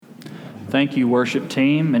Thank you, worship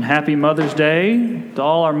team, and happy Mother's Day to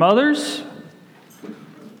all our mothers,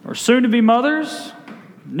 or soon-to-be mothers,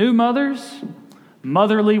 new mothers,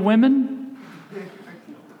 motherly women.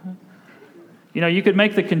 You know, you could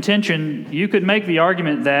make the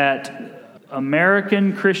argument that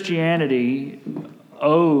American Christianity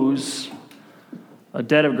owes a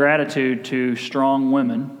debt of gratitude to strong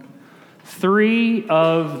women. Three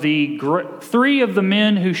of the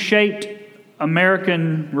men who shaped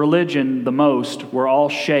American religion the most were all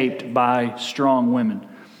shaped by strong women.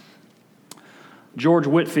 George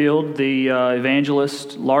Whitefield, the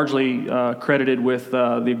evangelist, largely credited with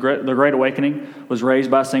the Great Awakening, was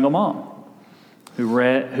raised by a single mom who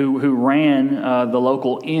ran the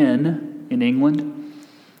local inn in England.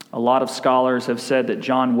 A lot of scholars have said that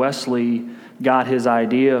John Wesley got his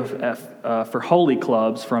idea for holy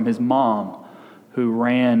clubs from his mom, who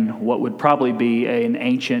ran what would probably be an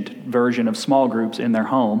ancient version of small groups in their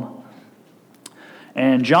home.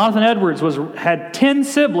 And Jonathan Edwards had 10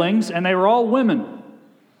 siblings, and they were all women.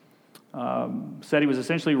 Said he was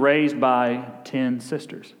essentially raised by 10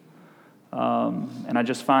 sisters. And I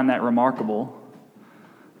just find that remarkable,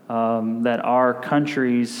 that our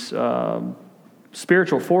country's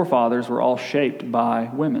spiritual forefathers were all shaped by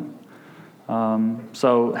women.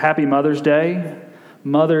 So happy Mother's Day.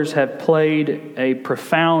 Mothers have played a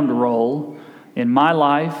profound role in my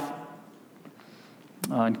life,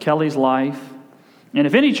 in Kelly's life. And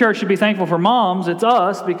if any church should be thankful for moms, it's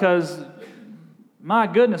us, because, my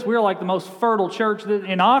goodness, we're like the most fertile church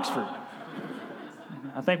in Oxford.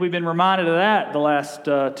 I think we've been reminded of that the last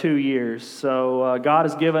 2 years. So God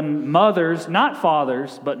has given mothers, not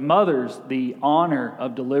fathers, but mothers, the honor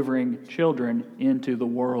of delivering children into the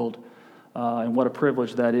world. And what a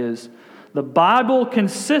privilege that is. The Bible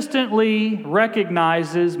consistently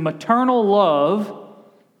recognizes maternal love,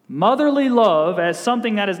 motherly love, as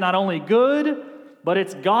something that is not only good, but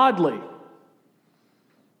it's godly.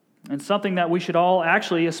 And something that we should all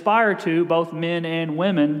actually aspire to, both men and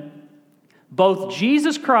women. Both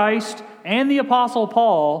Jesus Christ and the Apostle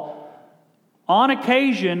Paul, on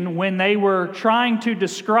occasion when they were trying to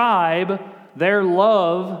describe their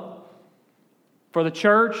love for the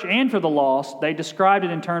church and for the lost, they described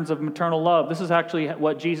it in terms of maternal love. This is actually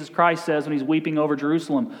what Jesus Christ says when he's weeping over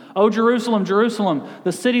Jerusalem. "O Jerusalem, Jerusalem,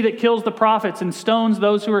 the city that kills the prophets and stones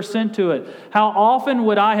those who are sent to it. How often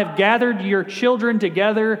would I have gathered your children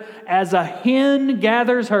together as a hen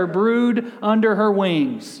gathers her brood under her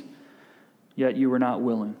wings? Yet you were not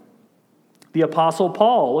willing." The Apostle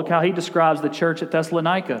Paul, look how he describes the church at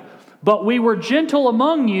Thessalonica. "But we were gentle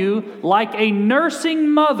among you, like a nursing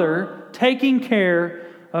mother taking care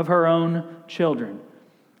of her own children."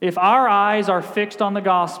 If our eyes are fixed on the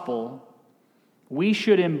gospel, we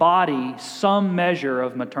should embody some measure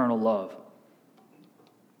of maternal love,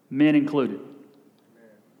 men included.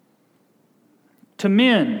 To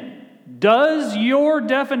men, does your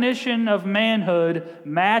definition of manhood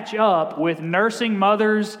match up with nursing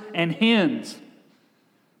mothers and hens?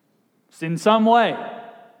 It's in some way.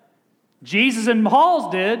 Jesus and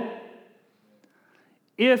Paul's did.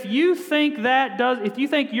 If you think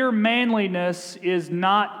your manliness is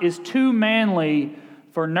too manly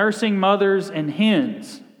for nursing mothers and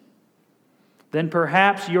hens, then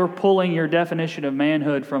perhaps you're pulling your definition of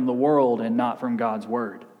manhood from the world and not from God's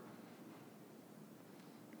Word.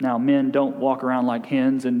 Now, men don't walk around like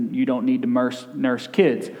hens, and you don't need to nurse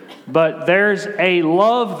kids. But there's a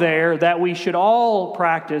love there that we should all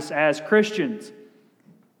practice as Christians.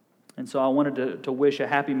 And so I wanted to wish a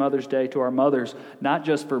happy Mother's Day to our mothers, not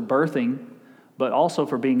just for birthing, but also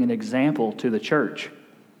for being an example to the church.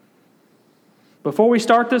 Before we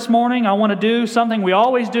start this morning, I want to do something we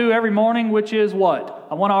always do every morning, which is what?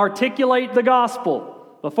 I want to articulate the gospel.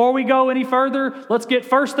 Before we go any further, let's get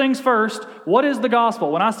first things first. What is the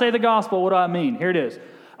gospel? When I say the gospel, what do I mean? Here it is.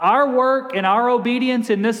 Our work and our obedience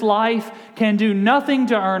in this life can do nothing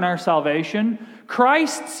to earn our salvation.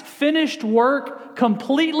 Christ's finished work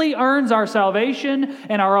completely earns our salvation,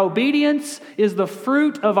 and our obedience is the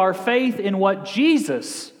fruit of our faith in what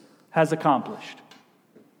Jesus has accomplished.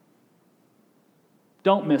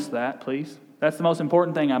 Don't miss that, please. That's the most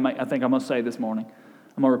important thing I think I must say this morning.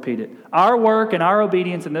 I'm going to repeat it. Our work and our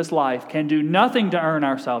obedience in this life can do nothing to earn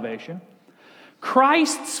our salvation.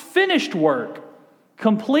 Christ's finished work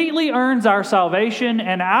completely earns our salvation,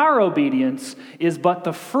 and our obedience is but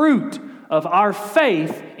the fruit of our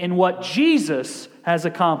faith in what Jesus has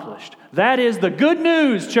accomplished. That is the good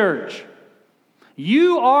news, church.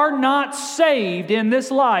 You are not saved in this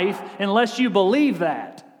life unless you believe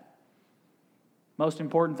that. Most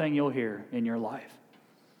important thing you'll hear in your life.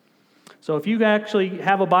 So if you actually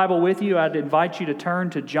have a Bible with you, I'd invite you to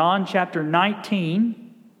turn to John chapter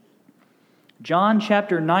 19. John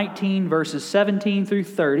chapter 19, verses 17 through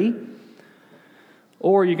 30.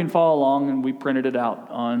 Or you can follow along, and we printed it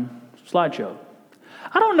out on slideshow.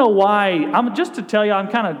 I don't know why, just to tell you, I'm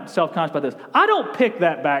kind of self-conscious about this. I don't pick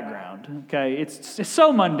that background, okay? It's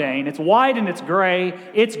so mundane. It's white and it's gray.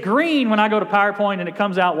 It's green when I go to PowerPoint, and it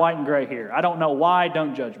comes out white and gray here. I don't know why.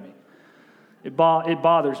 Don't judge me. It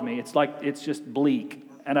bothers me. It's just bleak,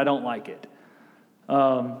 and I don't like it.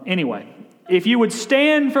 Anyway, if you would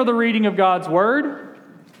stand for the reading of God's Word,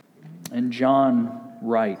 and John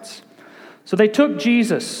writes, "So they took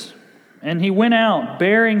Jesus, and he went out,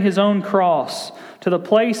 bearing his own cross, to the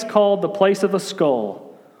place called the place of the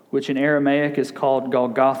skull, which in Aramaic is called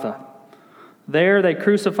Golgotha. There they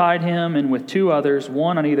crucified him, and with two others,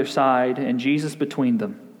 one on either side, and Jesus between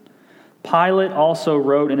them. Pilate also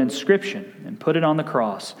wrote an inscription and put it on the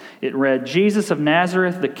cross. It read, 'Jesus of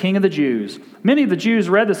Nazareth, the King of the Jews.' Many of the Jews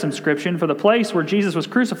read this inscription, for the place where Jesus was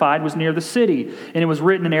crucified was near the city, and it was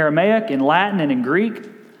written in Aramaic, in Latin, and in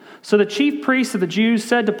Greek. So the chief priests of the Jews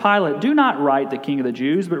said to Pilate, 'Do not write the King of the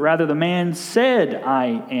Jews, but rather the man said,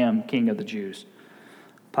 I am King of the Jews.'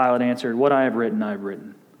 Pilate answered, 'What I have written, I have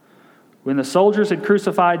written.' When the soldiers had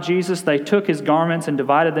crucified Jesus, they took his garments and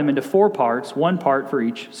divided them into 4 parts, 1 part for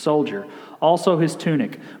each soldier, also his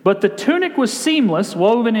tunic. But the tunic was seamless,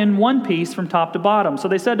 woven in one piece from top to bottom. So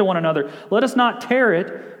they said to one another, 'Let us not tear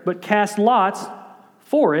it, but cast lots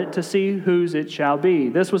for it to see whose it shall be.'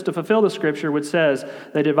 This was to fulfill the scripture which says,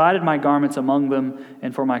 'They divided my garments among them,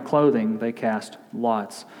 and for my clothing they cast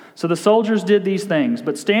lots.' So the soldiers did these things.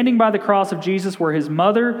 But standing by the cross of Jesus were his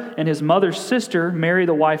mother and his mother's sister, Mary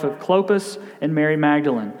the wife of Clopas, and Mary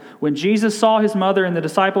Magdalene. When Jesus saw his mother and the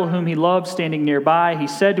disciple whom he loved standing nearby, he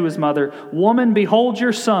said to his mother, 'Woman, behold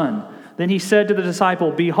your son.' Then he said to the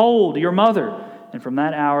disciple, 'Behold your mother.' And from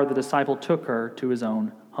that hour the disciple took her to his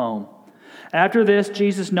own home. After this,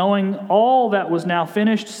 Jesus, knowing all that was now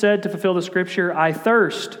finished, said to fulfill the scripture, 'I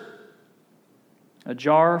thirst.' A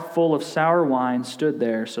jar full of sour wine stood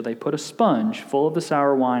there, so they put a sponge full of the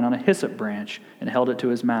sour wine on a hyssop branch and held it to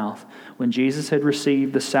his mouth. When Jesus had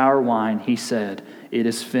received the sour wine, he said, 'It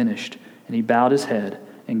is finished.' And he bowed his head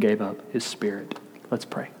and gave up his spirit." Let's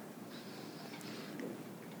pray.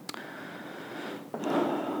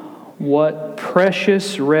 What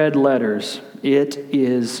precious red letters. It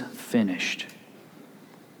is finished.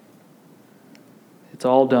 It's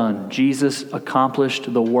all done. Jesus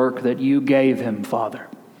accomplished the work that you gave him, Father.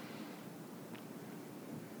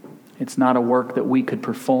 It's not a work that we could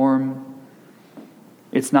perform.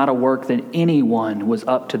 It's not a work that anyone was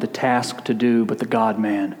up to the task to do but the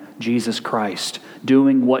God-man, Jesus Christ,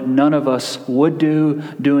 doing what none of us would do,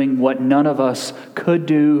 doing what none of us could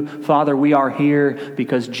do. Father, we are here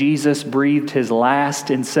because Jesus breathed his last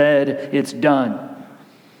and said, "It's done."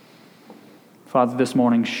 Father, this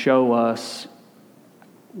morning, show us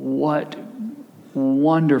what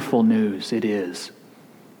wonderful news it is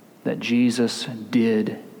that Jesus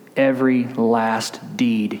did every last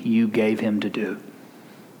deed you gave him to do.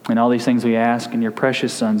 And all these things we ask in your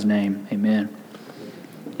precious Son's name. Amen.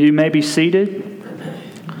 You may be seated.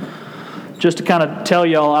 Just to kind of tell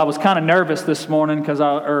y'all, I was kind of nervous this morning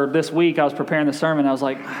this week I was preparing the sermon. I was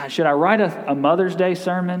like, should I write a Mother's Day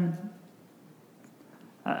sermon?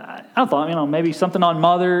 I thought, maybe something on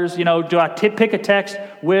mothers. Do I pick a text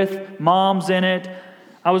with moms in it?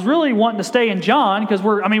 I was really wanting to stay in John because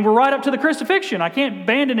we're right up to the crucifixion. I can't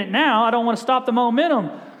abandon it now. I don't want to stop the momentum.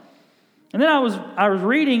 And then I was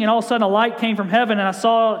reading, and all of a sudden a light came from heaven, and I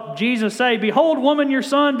saw Jesus say, "Behold, woman, your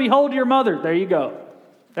son. Behold, your mother." There you go.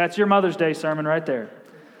 That's your Mother's Day sermon right there.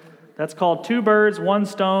 That's called 2 birds, 1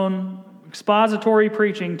 stone. Expository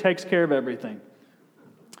preaching takes care of everything.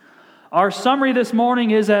 Our summary this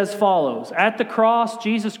morning is as follows. At the cross,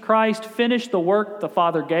 Jesus Christ finished the work the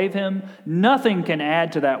Father gave him. Nothing can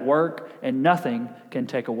add to that work, and nothing can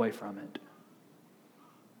take away from it.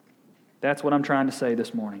 That's what I'm trying to say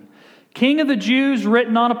this morning. King of the Jews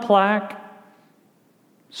written on a plaque,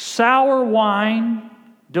 sour wine,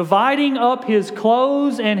 dividing up his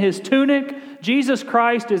clothes and his tunic. Jesus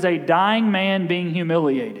Christ is a dying man being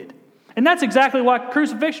humiliated. And that's exactly what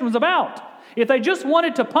crucifixion was about. If they just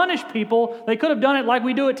wanted to punish people, they could have done it like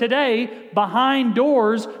we do it today, behind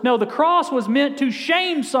doors. No, the cross was meant to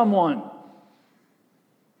shame someone.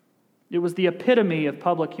 It was the epitome of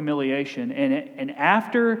public humiliation. And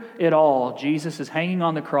after it all, Jesus is hanging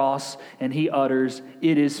on the cross and he utters,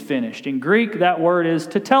 "It is finished." In Greek, that word is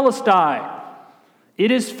tetelestai.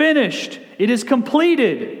 It is finished. It is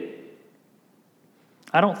completed.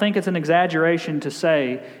 I don't think it's an exaggeration to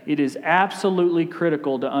say it is absolutely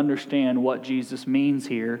critical to understand what Jesus means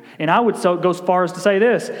here. And I would go as far as to say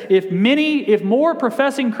this: if more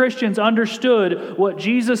professing Christians understood what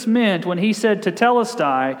Jesus meant when he said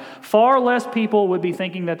tetelestai, far less people would be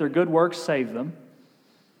thinking that their good works save them.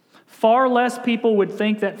 Far less people would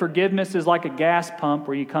think that forgiveness is like a gas pump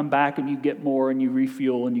where you come back and you get more and you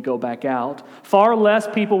refuel and you go back out. Far less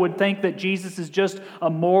people would think that Jesus is just a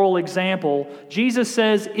moral example. Jesus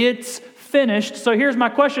says it's finished. So here's my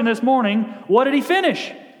question this morning: what did he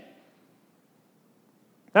finish?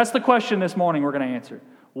 That's the question this morning we're going to answer.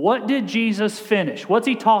 What did Jesus finish? What's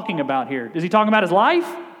he talking about here? Is he talking about his life?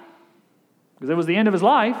 Because it was the end of his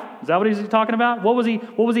life. Is that what he's talking about? What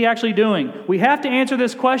was he actually doing? We have to answer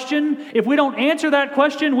this question. If we don't answer that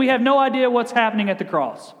question, we have no idea what's happening at the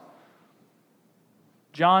cross.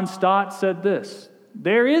 John Stott said this: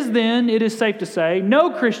 there is then, it is safe to say,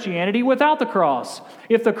 no Christianity without the cross.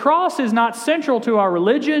 If the cross is not central to our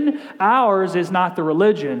religion, ours is not the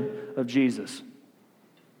religion of Jesus.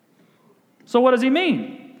 So what does he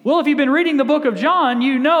mean? Well, if you've been reading the book of John,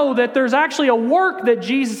 you know that there's actually a work that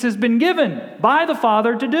Jesus has been given by the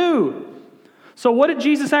Father to do. So what did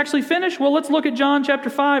Jesus actually finish? Well, let's look at John chapter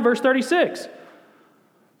 5, verse 36.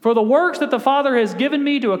 For the works that the Father has given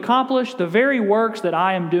me to accomplish, the very works that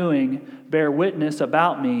I am doing, bear witness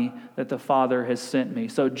about me that the Father has sent me.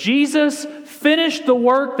 So Jesus finished the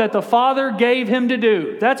work that the Father gave him to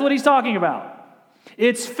do. That's what he's talking about.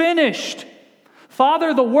 It's finished.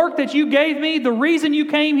 Father, the work that you gave me, the reason you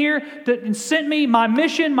came here and sent me, my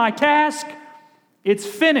mission, my task, it's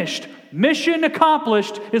finished. Mission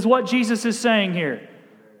accomplished is what Jesus is saying here.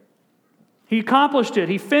 He accomplished it.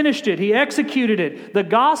 He finished it. He executed it. The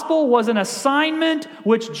gospel was an assignment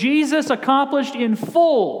which Jesus accomplished in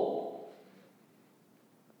full.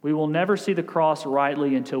 We will never see the cross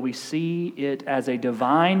rightly until we see it as a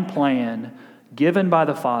divine plan given by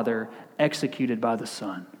the Father, executed by the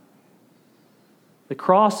Son. The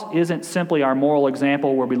cross isn't simply our moral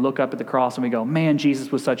example where we look up at the cross and we go, man, Jesus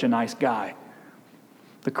was such a nice guy.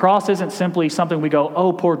 The cross isn't simply something we go,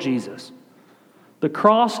 oh, poor Jesus. The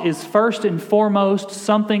cross is first and foremost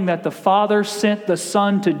something that the Father sent the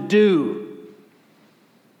Son to do.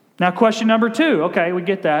 Now, question number 2. Okay, we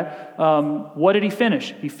get that. What did he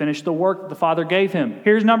finish? He finished the work that the Father gave him.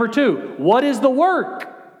 Here's number 2. What is the work?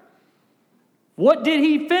 What did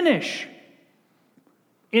he finish?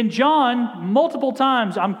 In John, multiple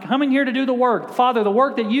times, I'm coming here to do the work. Father, the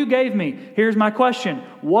work that you gave me. Here's my question.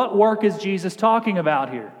 What work is Jesus talking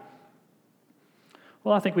about here?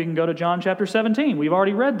 Well, I think we can go to John chapter 17. We've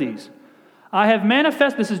already read these.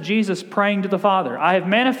 This is Jesus praying to the Father. I have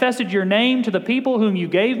manifested your name to the people whom you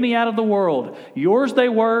gave me out of the world. Yours they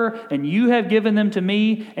were, and you have given them to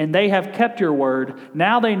me, and they have kept your word.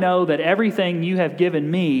 Now they know that everything you have given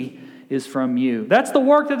me is from you. That's the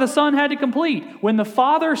work that the Son had to complete. When the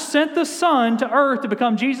Father sent the Son to earth to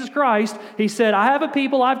become Jesus Christ, he said, I have a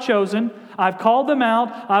people I've chosen. I've called them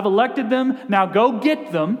out. I've elected them. Now go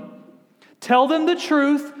get them. Tell them the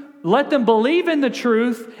truth. Let them believe in the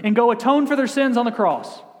truth and go atone for their sins on the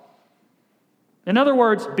cross. In other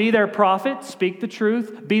words, be their prophet, speak the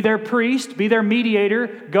truth. Be their priest, be their mediator.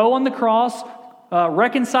 Go on the cross,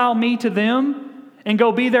 reconcile me to them, and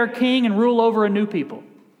go be their king and rule over a new people.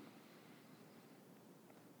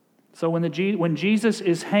 So when Jesus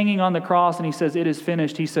is hanging on the cross and he says, it is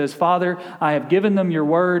finished, he says, Father, I have given them your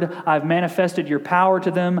word. I've manifested your power to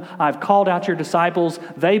them. I've called out your disciples.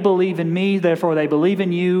 They believe in me, therefore they believe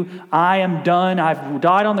in you. I am done. I've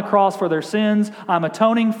died on the cross for their sins. I'm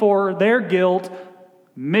atoning for their guilt.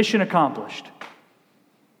 Mission accomplished.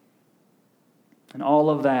 And all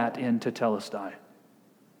of that in tetelestai.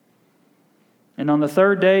 And on the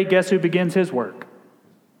third day, guess who begins his work?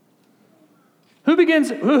 Who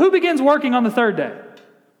begins working on the third day?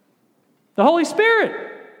 The Holy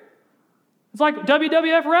Spirit. It's like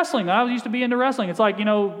WWF wrestling. I used to be into wrestling. It's like,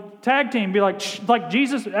 tag team. Be like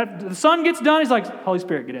Jesus, the Son gets done. He's like, Holy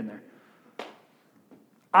Spirit, get in there.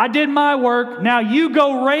 I did my work. Now you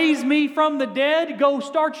go raise me from the dead. Go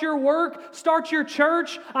start your work. Start your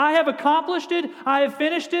church. I have accomplished it. I have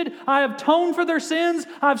finished it. I have atoned for their sins.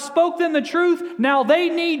 I've spoke them the truth. Now they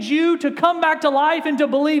need you to come back to life and to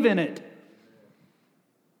believe in it.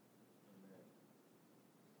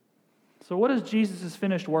 So what does Jesus'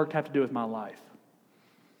 finished work have to do with my life?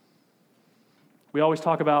 We always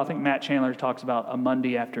talk about, I think Matt Chandler talks about a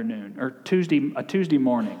Monday afternoon or a Tuesday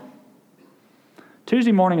morning.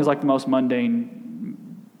 Tuesday morning is like the most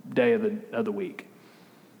mundane day of the week,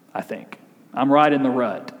 I think. I'm right in the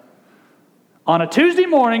rut. On a Tuesday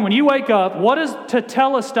morning, when you wake up, what does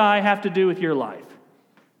tetelestai have to do with your life?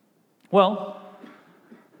 Well,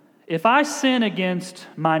 if I sin against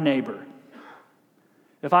my neighbor,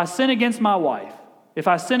 if I sin against my wife, if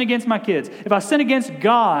I sin against my kids, if I sin against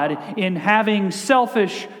God in having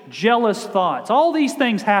selfish, jealous thoughts, all these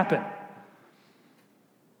things happen.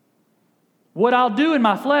 What I'll do in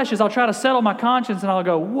my flesh is I'll try to settle my conscience and I'll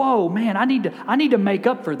go, whoa, man, I need to make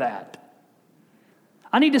up for that.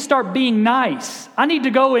 I need to start being nice. I need to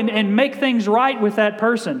go and make things right with that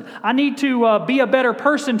person. I need to be a better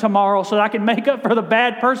person tomorrow so that I can make up for the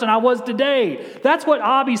bad person I was today. That's what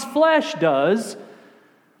Abby's flesh does.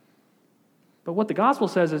 But what the gospel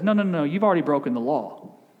says is, no, you've already broken the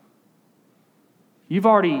law. You're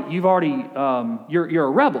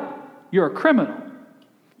a rebel. You're a criminal.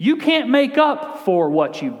 You can't make up for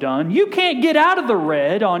what you've done. You can't get out of the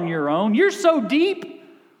red on your own. You're so deep.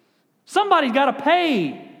 Somebody's got to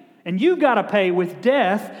pay, and you've got to pay with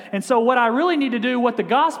death. And so what I really need to do, what the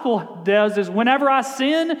gospel does, is whenever I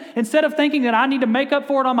sin, instead of thinking that I need to make up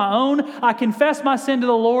for it on my own, I confess my sin to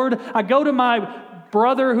the Lord. I go to my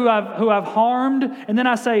brother who I've harmed, and then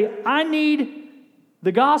I say, I need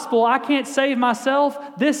the gospel. I can't save myself.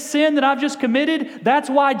 This sin that I've just committed, that's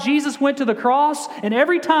why Jesus went to the cross. And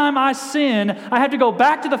every time I sin, I have to go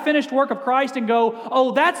back to the finished work of Christ and go,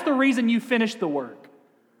 oh, that's the reason you finished the work.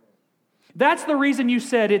 That's the reason you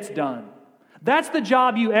said it's done. That's the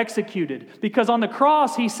job you executed. Because on the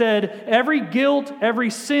cross, he said, every guilt, every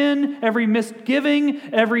sin, every misgiving,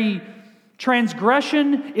 every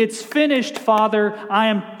transgression, it's finished, Father.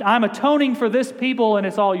 I'm atoning for this people, and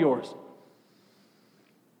it's all yours.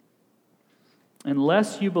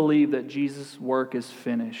 Unless you believe that Jesus' work is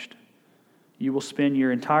finished, you will spend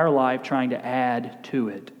your entire life trying to add to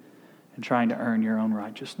it and trying to earn your own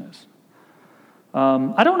righteousness.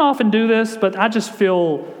 I don't often do this, but I just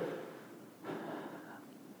feel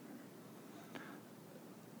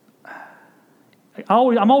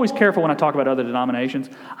I'm always careful when I talk about other denominations.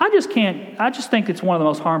 I just think it's one of the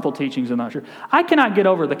most harmful teachings in the church. I cannot get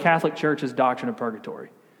over the Catholic Church's doctrine of purgatory.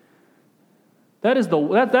 That is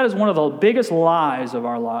one of the biggest lies of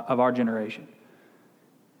our generation.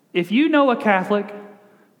 If you know a Catholic,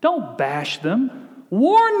 don't bash them.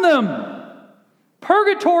 Warn them.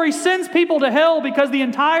 Purgatory sends people to hell because the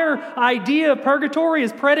entire idea of purgatory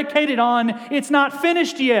is predicated on it's not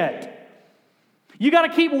finished yet. You got to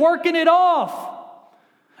keep working it off.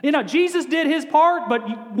 Jesus did his part,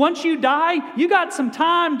 but once you die, you got some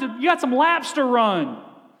laps to run.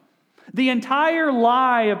 The entire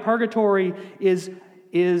lie of purgatory is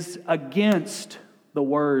against the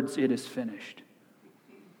words, it is finished.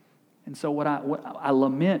 And so what I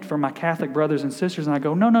lament for my Catholic brothers and sisters, and I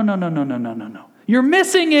go, no. You're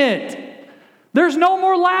missing it. There's no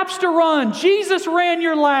more laps to run. Jesus ran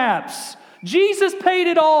your laps. Jesus paid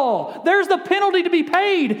it all. There's the penalty to be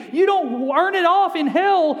paid. You don't earn it off in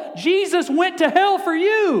hell. Jesus went to hell for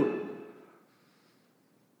you.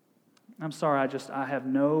 I'm sorry, I have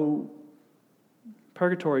no...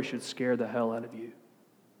 Purgatory should scare the hell out of you.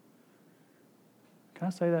 Can I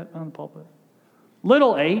say that on the pulpit?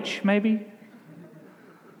 Little h, maybe.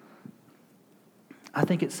 I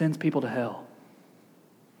think it sends people to hell.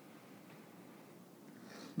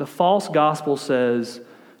 The false gospel says,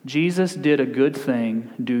 Jesus did a good thing,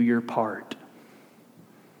 do your part.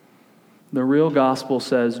 The real gospel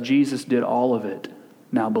says, Jesus did all of it,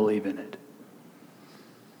 now believe in it.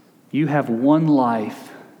 You have one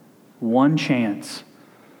life, one chance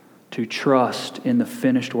to trust in the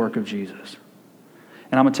finished work of Jesus.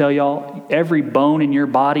 And I'm going to tell y'all, every bone in your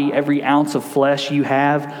body, every ounce of flesh you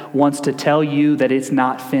have wants to tell you that it's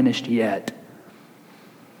not finished yet.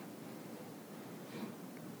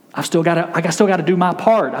 I still got to do my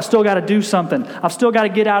part. I still got to do something. I've still got to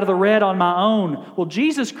get out of the red on my own. Well,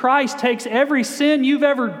 Jesus Christ takes every sin you've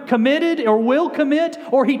ever committed or will commit,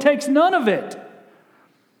 or he takes none of it.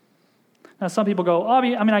 Now, some people go,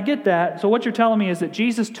 I get that. So what you're telling me is that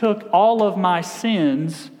Jesus took all of my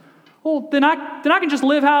sins. Well, then I can just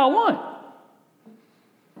live how I want.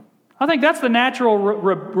 I think that's the natural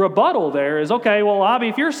rebuttal there is, okay, well, Abby,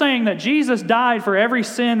 if you're saying that Jesus died for every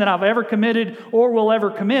sin that I've ever committed or will ever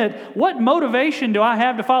commit, what motivation do I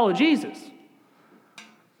have to follow Jesus?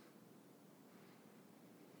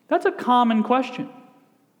 That's a common question.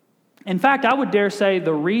 In fact, I would dare say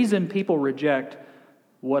the reason people reject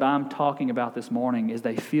what I'm talking about this morning is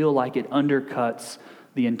they feel like it undercuts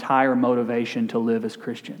the entire motivation to live as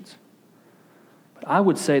Christians. But I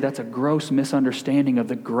would say that's a gross misunderstanding of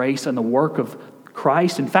the grace and the work of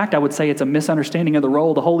Christ. In fact, I would say it's a misunderstanding of the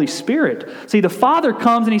role of the Holy Spirit. See, the Father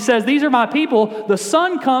comes and he says, these are my people. The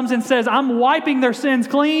Son comes and says, I'm wiping their sins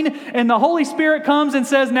clean. And the Holy Spirit comes and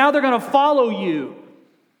says, now they're going to follow you.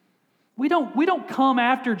 We don't come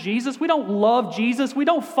after Jesus. We don't love Jesus. We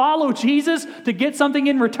don't follow Jesus to get something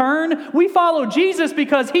in return. We follow Jesus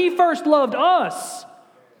because He first loved us.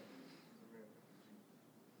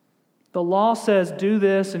 The law says, do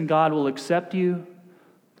this and God will accept you.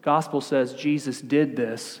 The gospel says, Jesus did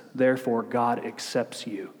this, therefore God accepts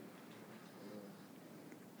you.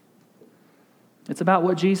 It's about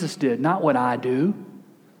what Jesus did, not what I do.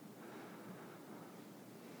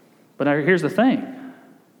 But here's the thing.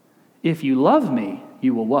 If you love me,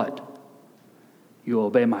 you will what? You will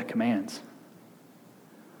obey my commands.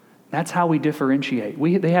 That's how we differentiate.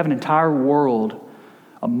 They have an entire world.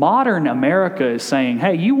 A modern America is saying,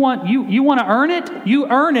 hey, you want to earn it? You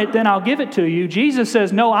earn it, then I'll give it to you. Jesus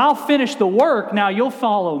says, no, I'll finish the work, now you'll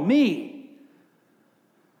follow me.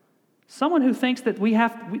 Someone who thinks that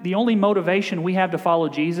the only motivation we have to follow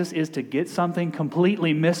Jesus is to get something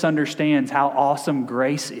completely misunderstands how awesome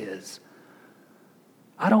grace is.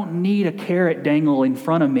 I don't need a carrot dangle in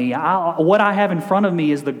front of me. What I have in front of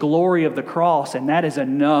me is the glory of the cross, and that is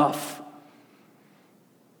enough.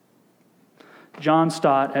 John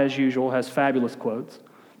Stott, as usual, has fabulous quotes.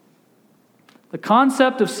 The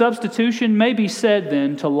concept of substitution may be said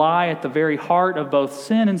then to lie at the very heart of both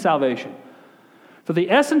sin and salvation. For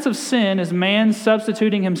the essence of sin is man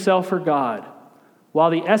substituting himself for God,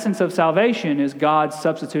 while the essence of salvation is God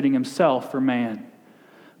substituting himself for man.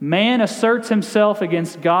 Man asserts himself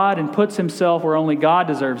against God and puts himself where only God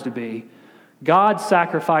deserves to be. God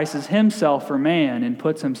sacrifices himself for man and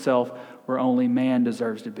puts himself where only man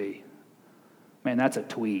deserves to be. Man, that's a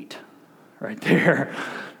tweet right there.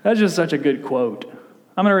 That's just such a good quote.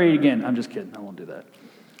 I'm going to read it again. I'm just kidding. I won't do that.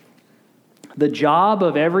 The job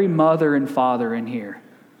of every mother and father in here,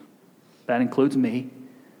 that includes me,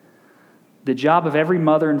 the job of every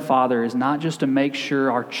mother and father is not just to make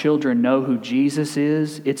sure our children know who Jesus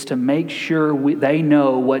is, it's to make sure they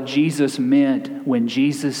know what Jesus meant when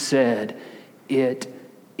Jesus said, "It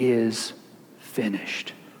is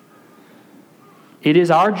finished." It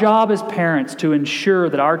is our job as parents to ensure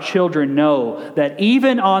that our children know that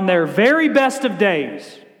even on their very best of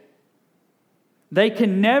days, they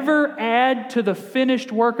can never add to the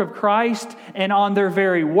finished work of Christ, and on their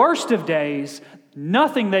very worst of days,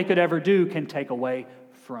 nothing they could ever do can take away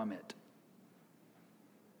from it.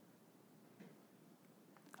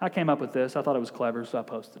 I came up with this. I thought it was clever, so I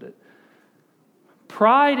posted it.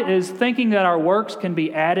 Pride is thinking that our works can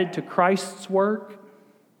be added to Christ's work.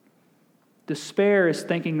 Despair is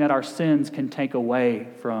thinking that our sins can take away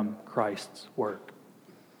from Christ's work.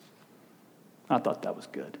 I thought that was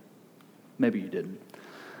good. Maybe you didn't.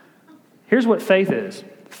 Here's what faith is.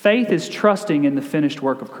 Faith is trusting in the finished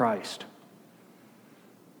work of Christ.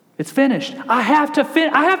 It's finished. I have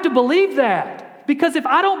to believe that. Because if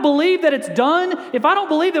I don't believe that it's done, if I don't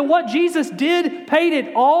believe that what Jesus did paid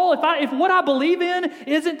it all, if what I believe in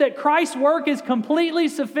isn't that Christ's work is completely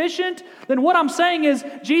sufficient, then what I'm saying is,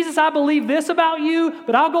 Jesus, I believe this about you,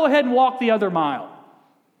 but I'll go ahead and walk the other mile.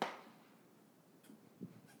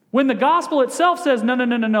 When the gospel itself says,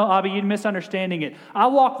 no, Abby, you're misunderstanding it. I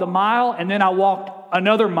walked the mile, and then I walked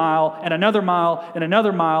another mile, and another mile, and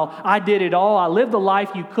another mile. I did it all. I lived the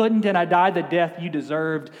life you couldn't, and I died the death you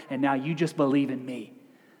deserved, and now you just believe in me.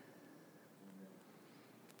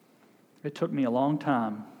 It took me a long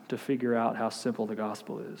time to figure out how simple the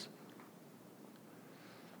gospel is.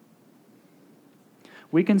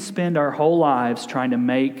 We can spend our whole lives trying to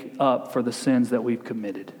make up for the sins that we've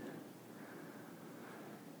committed.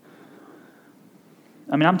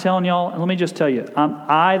 I mean, I'm telling y'all, let me just tell you,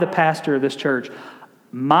 I, the pastor of this church,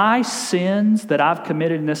 my sins that I've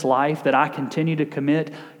committed in this life, that I continue to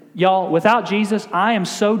commit, y'all, without Jesus, I am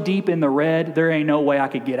so deep in the red, there ain't no way I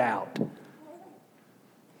could get out.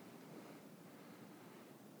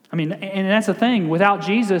 I mean, and that's the thing, without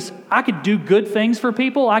Jesus, I could do good things for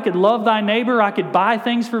people, I could love thy neighbor, I could buy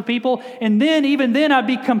things for people, and then, even then, I'd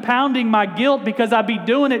be compounding my guilt because I'd be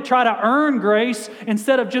doing it, try to earn grace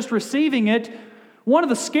instead of just receiving it. One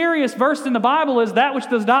of the scariest verses in the Bible is that which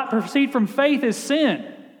does not proceed from faith is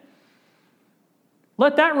sin.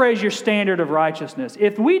 Let that raise your standard of righteousness.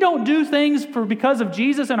 If we don't do things because of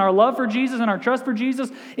Jesus and our love for Jesus and our trust for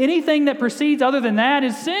Jesus, anything that proceeds other than that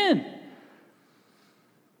is sin.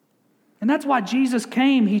 And that's why Jesus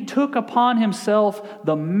came. He took upon himself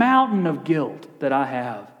the mountain of guilt that I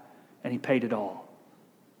have, and he paid it all.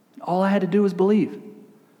 All I had to do was believe.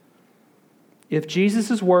 If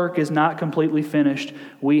Jesus' work is not completely finished,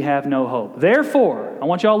 we have no hope. Therefore, I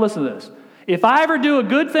want you all to listen to this. If I ever do a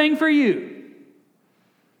good thing for you,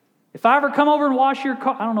 if I ever come over and wash your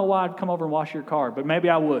car, I don't know why I'd come over and wash your car, but maybe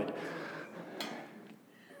I would.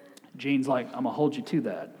 Gene's like, I'm going to hold you to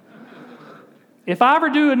that. if I ever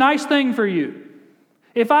do a nice thing for you,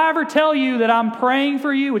 if I ever tell you that I'm praying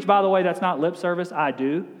for you, which by the way, that's not lip service, I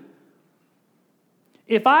do.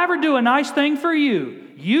 If I ever do a nice thing for you,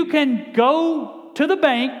 you can go to the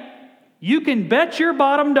bank, you can bet your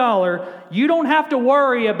bottom dollar, you don't have to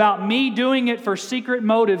worry about me doing it for secret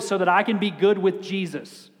motives so that I can be good with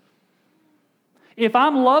Jesus. If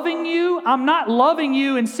I'm loving you, I'm not loving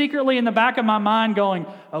you and secretly in the back of my mind going,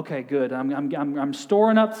 okay, good, I'm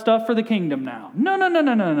storing up stuff for the kingdom now.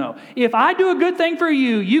 No. If I do a good thing for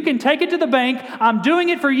you, you can take it to the bank. I'm doing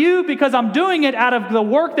it for you because I'm doing it out of the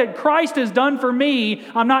work that Christ has done for me.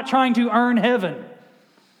 I'm not trying to earn heaven.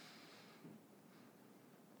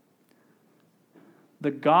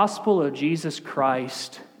 The gospel of Jesus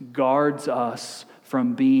Christ guards us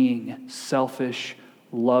from being selfish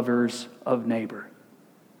lovers of neighbor.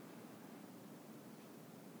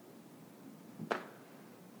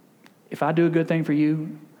 If I do a good thing for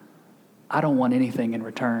you, I don't want anything in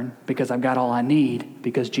return because I've got all I need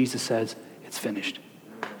because Jesus says it's finished.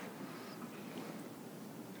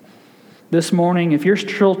 This morning, if you're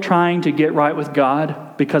still trying to get right with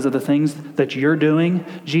God because of the things that you're doing,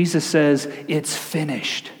 Jesus says it's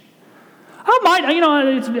finished.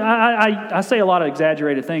 I say a lot of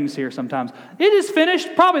exaggerated things here sometimes. It is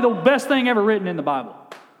finished, probably the best thing ever written in the Bible.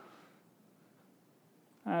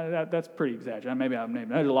 That's pretty exaggerated. Maybe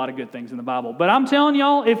there's a lot of good things in the Bible. But I'm telling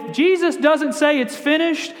y'all, if Jesus doesn't say it's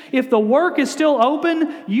finished, if the work is still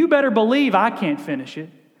open, you better believe I can't finish it.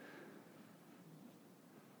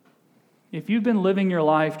 If you've been living your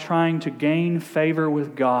life trying to gain favor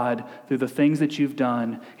with God through the things that you've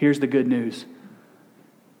done, here's the good news.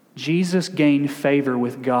 Jesus gained favor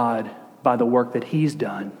with God by the work that He's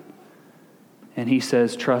done. And He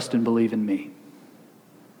says, trust and believe in me.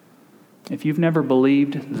 If you've never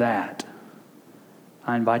believed that,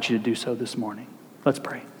 I invite you to do so this morning. Let's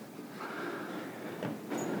pray.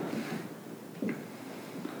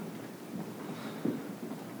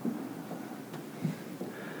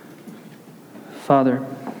 Father,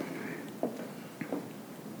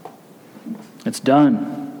 it's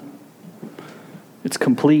done. It's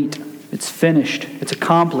complete. It's finished. It's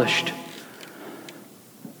accomplished.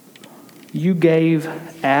 You gave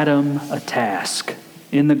Adam a task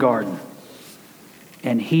in the garden,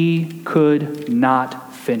 and he could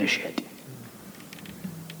not finish it.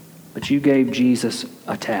 But you gave Jesus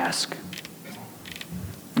a task,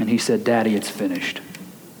 and he said, Daddy, it's finished.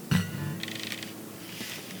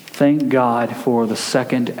 Thank God for the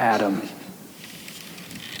second Adam.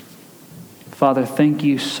 Father, thank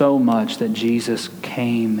you so much that Jesus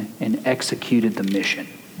came and executed the mission.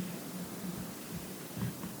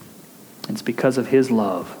 It's because of His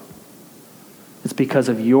love. It's because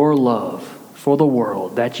of your love for the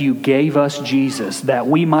world that you gave us Jesus, that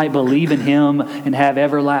we might believe in Him and have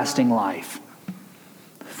everlasting life.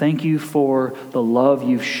 Thank you for the love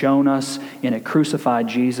you've shown us in a crucified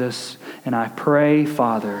Jesus. And I pray,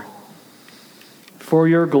 Father, for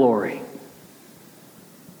your glory,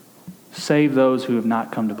 save those who have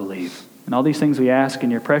not come to believe. And all these things we ask in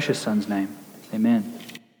your precious Son's name. Amen.